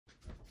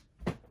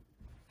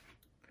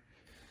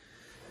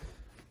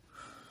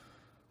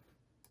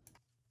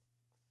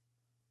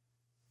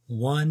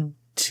One,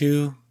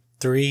 two,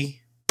 three.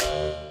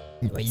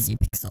 Noisy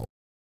Pixel.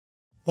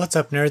 What's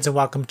up, nerds, and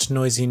welcome to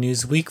Noisy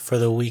News Week for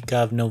the week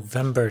of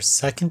November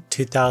 2nd,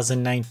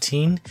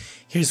 2019.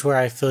 Here's where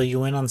I fill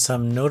you in on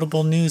some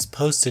notable news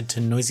posted to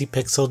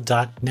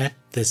noisypixel.net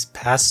this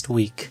past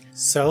week.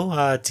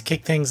 So, to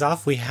kick things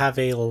off, we have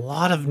a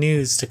lot of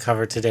news to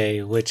cover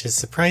today, which is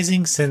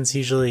surprising since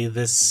usually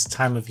this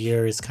time of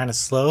year is kind of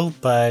slow,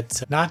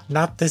 but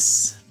not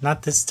this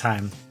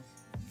time.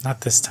 Not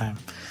this time.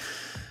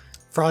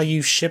 For all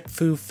you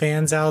Shipfu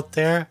fans out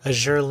there,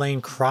 Azur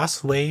Lane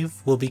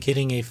Crosswave will be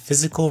getting a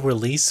physical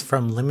release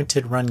from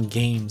Limited Run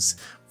Games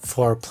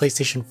for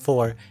PlayStation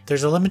 4.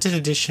 There's a limited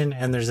edition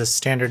and there's a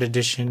standard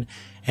edition,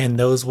 and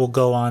those will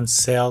go on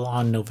sale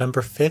on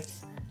November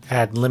 5th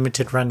at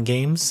Limited Run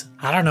Games.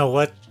 I don't know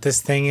what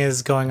this thing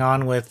is going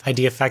on with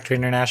Idea Factory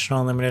International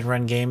and Limited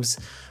Run Games,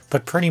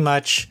 but pretty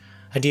much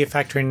Idea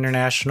Factory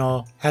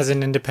International, as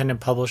an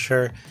independent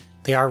publisher,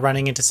 they are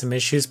running into some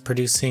issues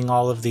producing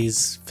all of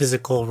these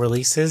physical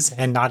releases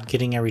and not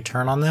getting a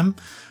return on them,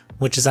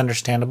 which is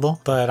understandable.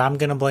 But I'm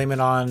going to blame it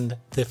on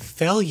the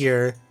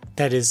failure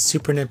that is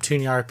Super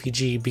Neptunia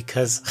RPG,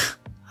 because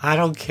I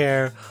don't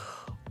care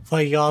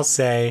what y'all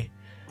say.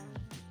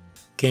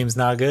 Game's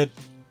not good.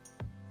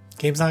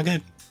 Game's not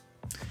good.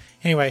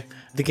 Anyway,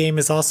 the game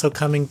is also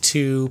coming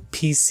to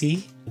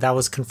PC. That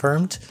was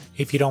confirmed.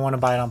 If you don't want to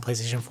buy it on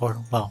PlayStation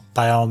 4, well,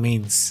 by all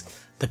means,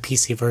 the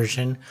PC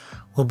version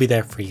will be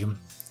there for you.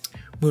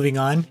 Moving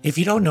on, if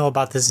you don't know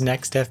about this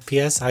next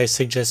FPS, I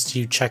suggest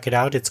you check it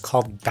out. It's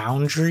called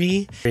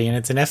Boundary, and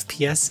it's an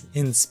FPS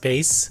in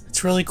space.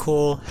 It's really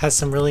cool, has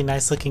some really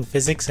nice looking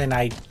physics, and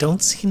I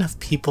don't see enough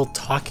people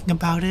talking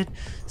about it,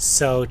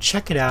 so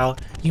check it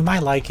out. You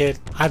might like it.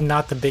 I'm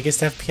not the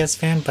biggest FPS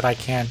fan, but I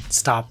can't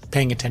stop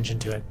paying attention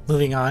to it.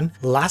 Moving on,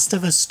 Last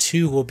of Us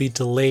 2 will be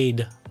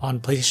delayed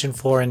on PlayStation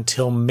 4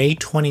 until May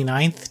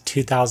 29th,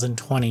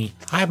 2020.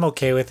 I'm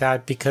okay with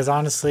that because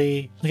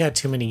honestly, we got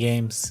too many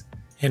games,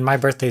 and my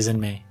birthday's in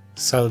May,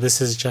 so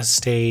this is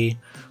just a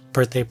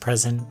birthday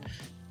present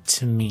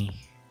to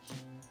me.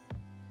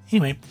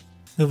 Anyway,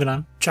 moving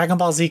on. Dragon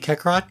Ball Z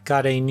Kakarot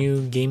got a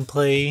new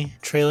gameplay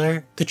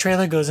trailer. The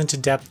trailer goes into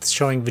depth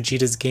showing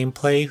Vegeta's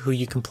gameplay, who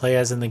you can play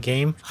as in the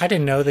game. I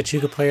didn't know that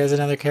you could play as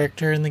another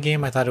character in the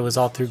game. I thought it was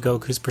all through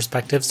Goku's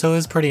perspective, so it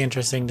was pretty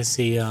interesting to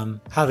see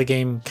how the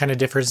game kind of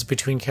differs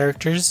between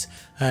characters,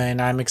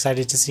 and I'm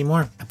excited to see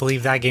more. I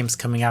believe that game's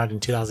coming out in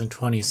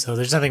 2020, so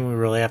there's nothing we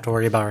really have to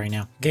worry about right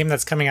now. A game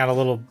that's coming out a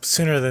little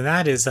sooner than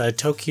that is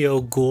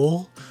Tokyo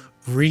Ghoul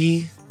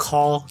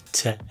Recall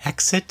to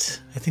Exit,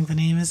 I think the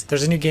name is.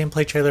 There's a new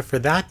gameplay trailer for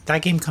that.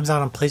 That game comes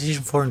out on PlayStation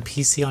 4 and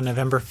PC on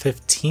November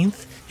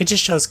 15th. It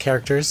just shows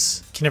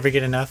characters. Can never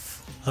get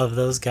enough of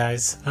those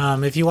guys.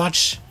 If you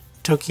watch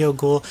Tokyo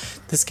Ghoul,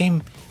 this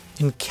game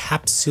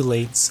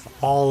encapsulates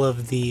all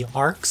of the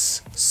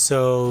arcs,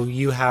 so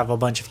you have a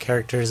bunch of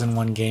characters in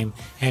one game,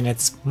 and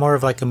it's more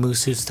of like a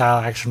Musu style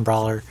action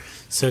brawler,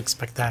 so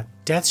expect that.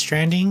 Death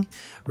Stranding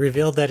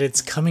revealed that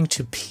it's coming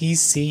to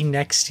PC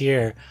next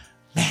year.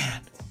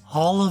 Man,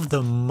 all of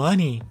the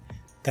money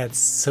that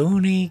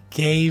Sony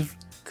gave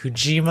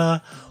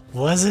Kojima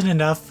wasn't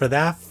enough for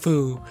that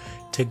foo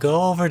to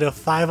go over to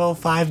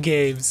 505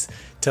 Games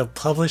to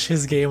publish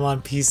his game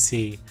on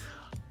PC.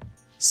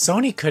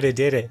 Sony could have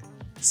did it.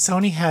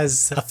 Sony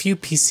has a few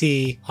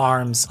PC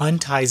arms,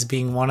 Unties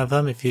being one of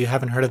them. If you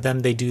haven't heard of them,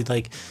 they do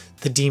like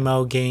the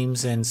demo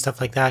games and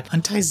stuff like that.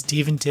 Unties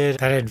even did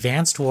that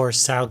Advanced Wars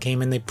style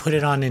game, and they put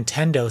it on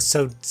Nintendo,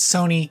 so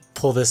Sony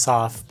pulled this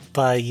off.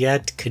 But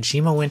yet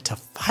Kojima went to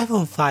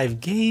 505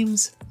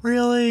 Games?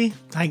 Really?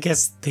 I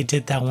guess they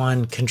did that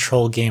one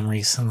Control game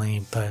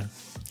recently, but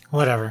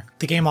whatever.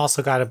 The game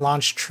also got a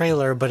launch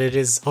trailer, but it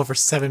is over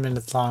 7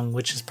 minutes long,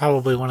 which is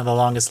probably one of the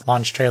longest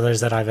launch trailers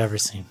that I've ever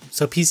seen.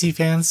 So PC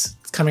fans,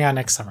 it's coming out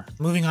next summer.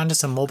 Moving on to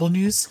some mobile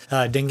news.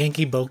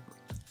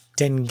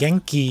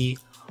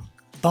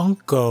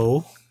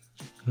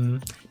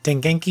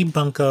 Dengeki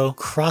Bunko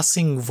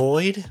Crossing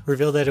Void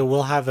revealed that it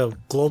will have a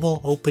global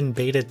open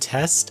beta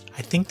test.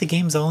 I think the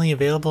game's only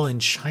available in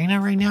China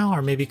right now,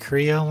 or maybe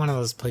Korea, one of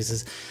those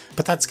places.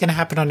 But that's going to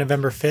happen on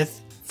November 5th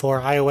for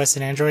iOS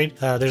and Android.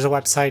 There's a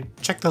website.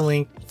 Check the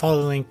link.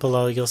 Follow the link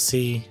below. You'll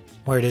see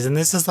where it is. And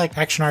this is like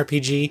action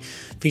RPG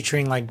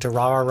featuring like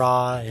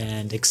Durarara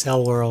and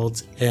Excel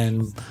World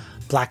and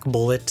Black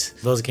Bullet,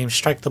 those games,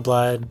 Strike the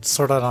Blood,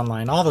 Sword Art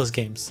Online, all those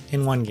games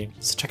in one game.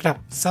 So check it out.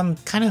 Some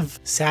kind of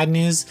sad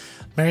news.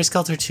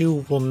 Skelter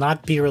 2 will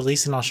not be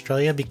released in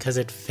Australia because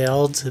it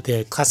failed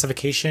the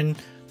classification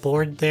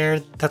board there.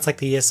 That's like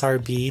the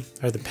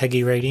ESRB or the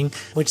PEGI rating,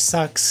 which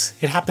sucks.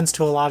 It happens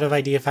to a lot of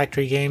Idea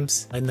Factory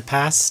games in the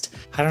past.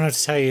 I don't know what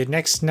to tell you.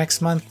 Next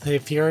month,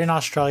 if you're in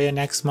Australia,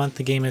 next month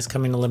the game is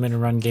coming to Limited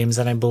Run Games,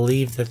 and I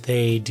believe that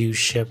they do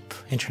ship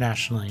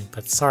internationally,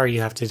 but sorry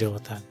you have to deal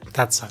with that.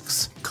 That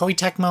sucks. Koei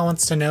Tecmo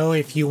wants to know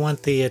if you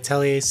want the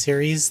Atelier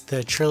series,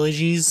 the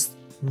trilogies,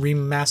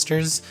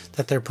 remasters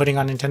that they're putting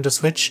on Nintendo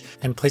Switch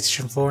and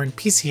PlayStation 4 and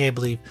PC, I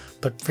believe,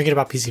 but forget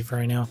about PC for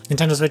right now.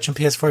 Nintendo Switch and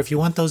PS4, if you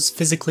want those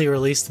physically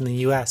released in the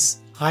US,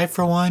 I,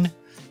 for one,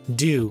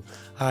 do.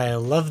 I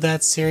love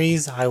that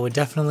series. I would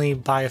definitely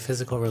buy a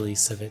physical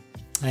release of it.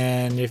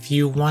 And if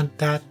you want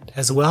that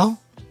as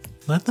well,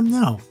 let them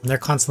know. They're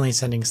constantly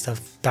sending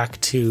stuff back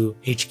to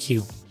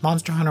HQ.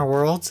 Monster Hunter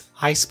World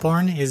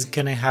Iceborne is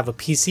going to have a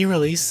PC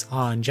release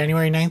on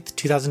January 9th,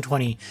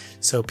 2020.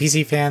 So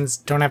PC fans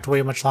don't have to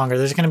wait much longer.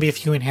 There's going to be a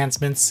few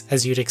enhancements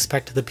as you'd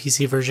expect the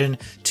PC version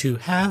to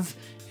have,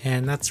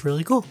 and that's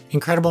really cool.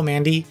 Incredible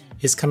Mandy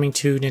is coming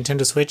to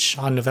Nintendo Switch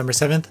on November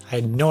 7th. I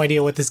had no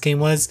idea what this game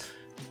was,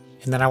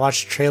 and then I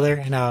watched the trailer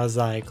and I was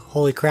like,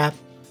 holy crap,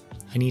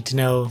 I need to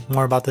know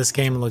more about this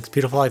game. It looks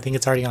beautiful. I think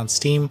it's already on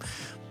Steam,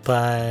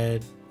 but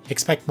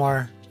expect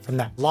more from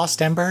that.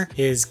 Lost Ember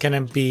is going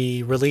to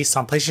be released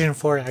on PlayStation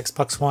 4,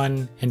 Xbox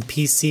One, and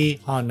PC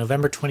on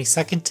November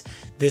 22nd.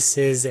 This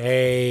is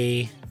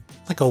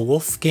like a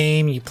wolf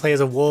game. You play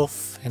as a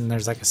wolf and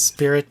there's like a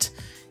spirit,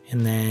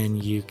 and then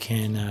you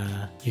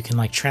can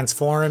like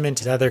transform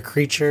into other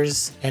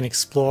creatures and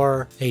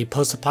explore a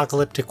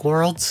post-apocalyptic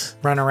world,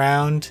 run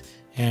around,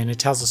 and it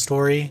tells a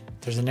story.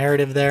 There's a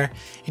narrative there.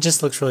 It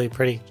just looks really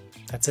pretty.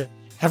 That's it.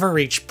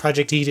 Everreach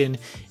Project Eden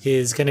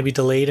is going to be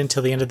delayed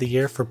until the end of the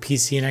year for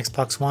PC and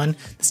Xbox One.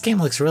 This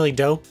game looks really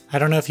dope. I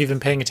don't know if you've been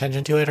paying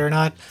attention to it or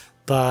not,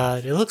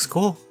 but it looks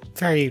cool.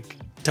 Very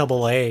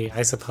AA,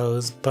 I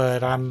suppose,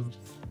 but I'm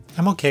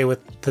okay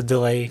with the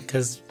delay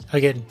because,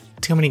 again,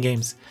 too many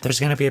games. There's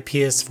going to be a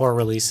PS4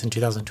 release in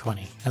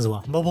 2020 as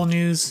well. Mobile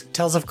news,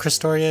 Tales of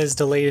Crestoria is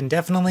delayed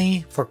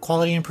indefinitely for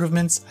quality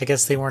improvements. I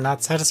guess they were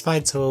not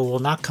satisfied, so it will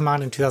not come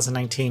out in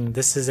 2019.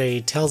 This is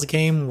a Tales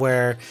game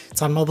where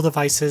it's on mobile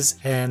devices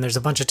and there's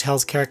a bunch of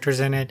Tales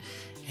characters in it.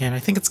 And I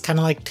think it's kind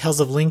of like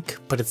Tales of Link,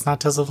 but it's not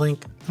Tales of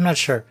Link. I'm not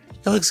sure.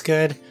 It looks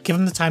good. Give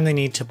them the time they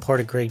need to port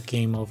a great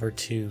game over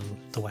to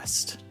the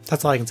West.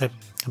 That's all I can say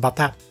about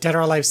that. Dead or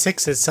Alive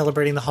 6 is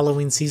celebrating the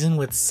Halloween season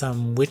with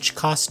some witch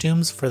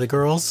costumes for the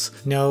girls.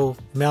 No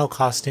male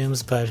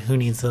costumes, but who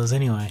needs those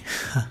anyway?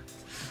 Go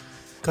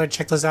ahead and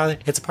check those out.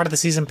 It's a part of the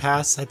season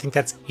pass. I think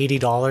that's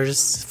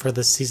 $80 for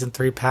the season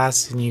 3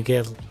 pass, and you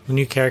get a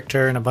new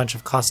character and a bunch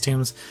of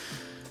costumes.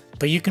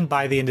 But you can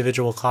buy the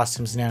individual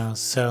costumes now.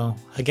 So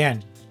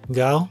again,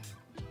 go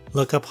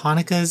look up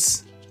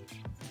Hanukah's.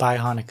 Buy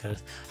Hanukkah.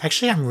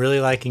 Actually, I'm really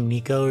liking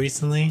Nico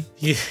recently.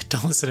 You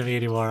don't listen to me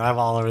anymore. I'm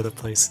all over the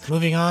place.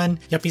 Moving on,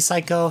 Yuppie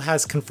Psycho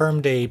has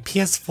confirmed a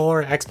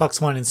PS4,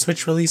 Xbox One, and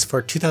Switch release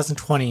for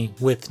 2020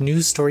 with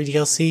new story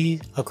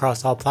DLC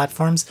across all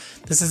platforms.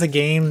 This is a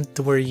game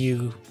where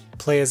you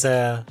play as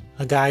a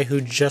guy who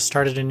just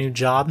started a new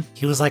job.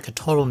 He was like a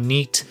total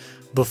NEET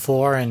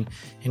before and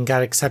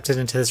got accepted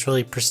into this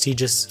really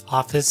prestigious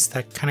office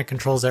that kind of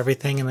controls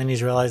everything, and then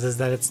he realizes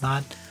that it's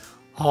not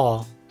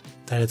all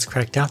that it's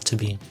cracked out to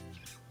be.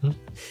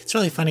 It's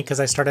really funny because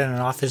I started an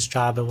office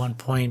job at one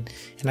point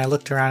and I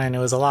looked around and it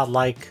was a lot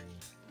like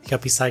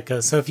Yuppie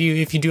Psycho. So if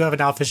you do have an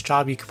office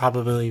job, you could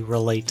probably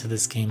relate to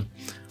this game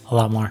a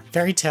lot more.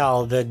 Fairy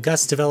Tail, the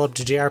Gus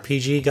developed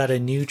JRPG, got a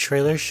new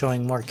trailer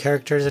showing more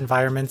characters,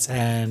 environments,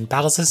 and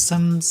battle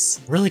systems.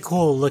 Really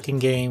cool looking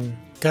game.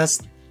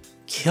 Gus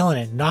killing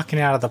it, knocking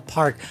it out of the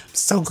park. I'm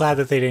so glad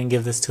that they didn't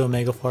give this to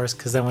Omega Force,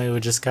 because then we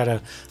would just got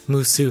a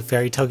Musu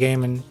Fairy Tail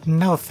game, and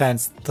no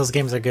offense, those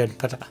games are good,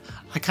 but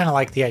I kind of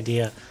like the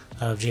idea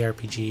of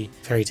JRPG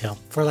Fairy Tail.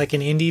 For like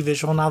an indie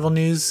visual novel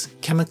news,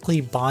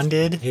 Chemically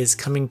Bonded is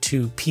coming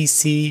to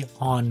PC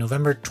on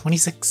November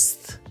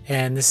 26th,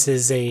 and this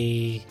is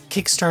a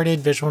kickstarted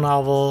visual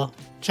novel.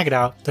 Check it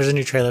out. There's a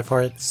new trailer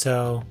for it,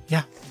 so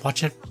yeah,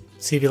 watch it,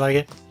 see if you like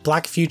it.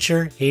 Black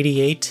Future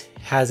 88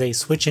 has a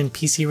Switch and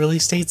PC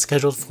release date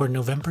scheduled for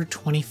November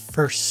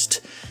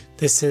 21st.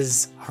 This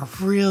is a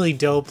really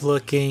dope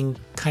looking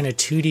kind of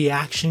 2D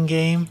action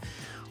game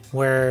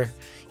where,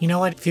 you know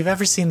what, if you've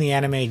ever seen the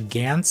anime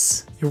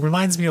Gantz, it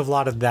reminds me of a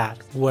lot of that,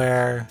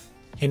 where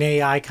an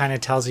AI kind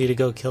of tells you to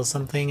go kill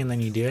something and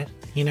then you do it,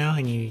 you know,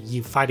 and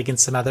you fight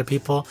against some other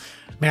people.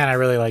 Man, I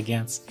really like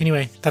Gantz.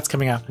 Anyway, that's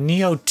coming out.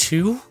 Nioh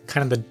 2,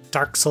 kind of the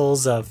Dark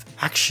Souls of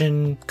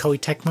action Koei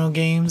Tecmo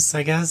games,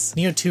 I guess.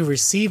 Nioh 2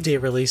 received a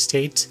release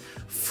date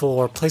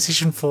for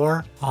PlayStation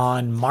 4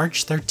 on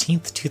March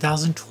 13th,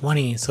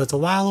 2020. So it's a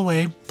while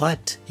away,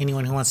 but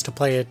anyone who wants to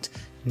play it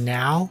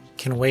now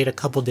can wait a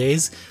couple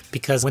days,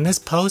 because when this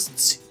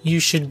posts,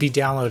 you should be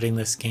downloading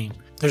this game.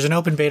 There's an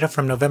open beta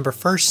from November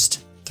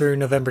 1st through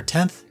November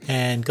 10th,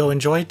 and go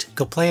enjoy it,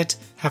 go play it,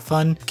 have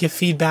fun, give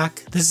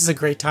feedback. This is a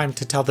great time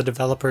to tell the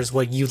developers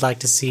what you'd like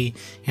to see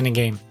in a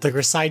game. The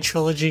Grisaia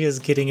Trilogy is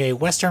getting a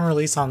Western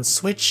release on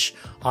Switch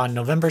on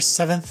November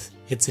 7th.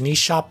 It's an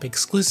eShop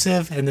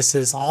exclusive, and this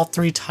is all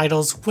 3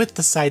 titles with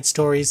the side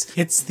stories.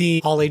 It's the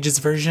all ages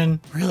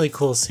version. Really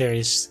cool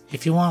series.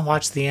 If you want to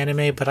watch the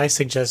anime, but I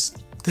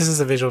suggest this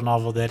is a visual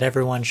novel that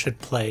everyone should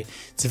play.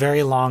 It's a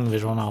very long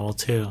visual novel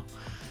too.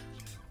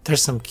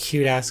 There's some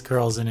cute ass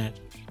girls in it.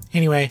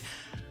 Anyway.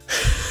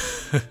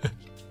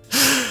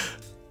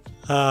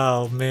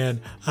 Oh man.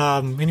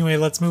 Anyway,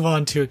 let's move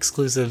on to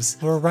exclusives.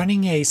 We're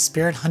running a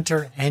Spirit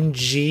Hunter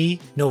NG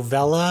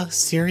Novella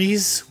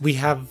series. We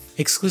have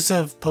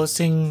exclusive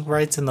posting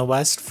rights in the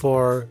West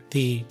for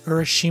the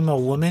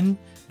Urashima Woman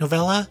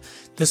Novella.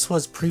 This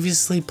was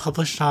previously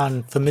published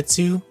on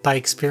Famitsu by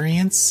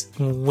Experience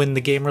when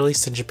the game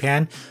released in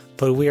Japan,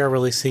 but we are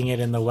releasing it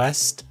in the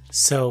West.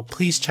 So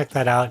please check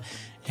that out.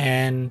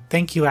 And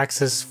thank you,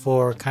 Axis,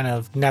 for kind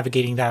of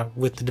navigating that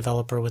with the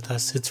developer with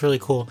us. It's really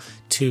cool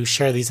to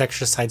share these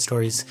extra side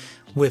stories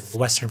with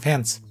Western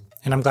fans,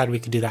 and I'm glad we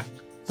could do that.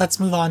 Let's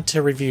move on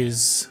to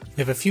reviews.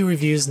 We have a few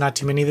reviews, not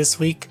too many this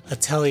week.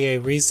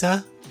 Atelier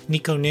Riza,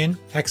 Nico Nin,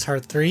 X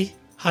Heart 3,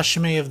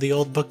 Hashime of the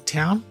Old Book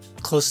Town,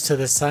 Close to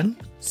the Sun,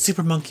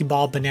 Super Monkey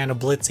Ball Banana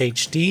Blitz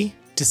HD,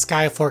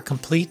 Disgaea 4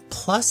 Complete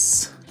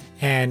Plus,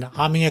 and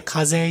Amiya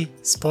Kaze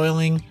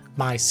spoiling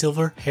my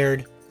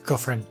silver-haired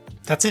girlfriend.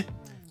 That's it.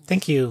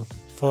 Thank you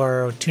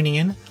for tuning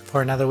in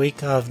for another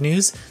week of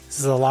news. This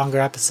is a longer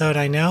episode,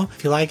 I know.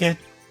 If you like it,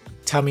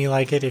 tell me you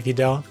like it. If you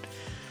don't,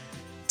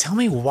 tell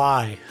me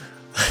why.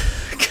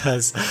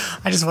 Because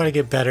I just want to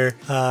get better.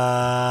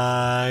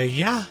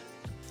 Yeah.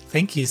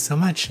 Thank you so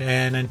much.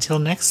 And until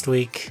next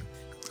week,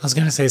 I was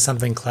going to say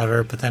something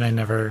clever, but then I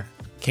never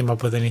came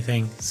up with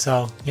anything.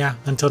 So yeah,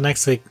 until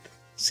next week.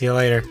 See you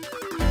later.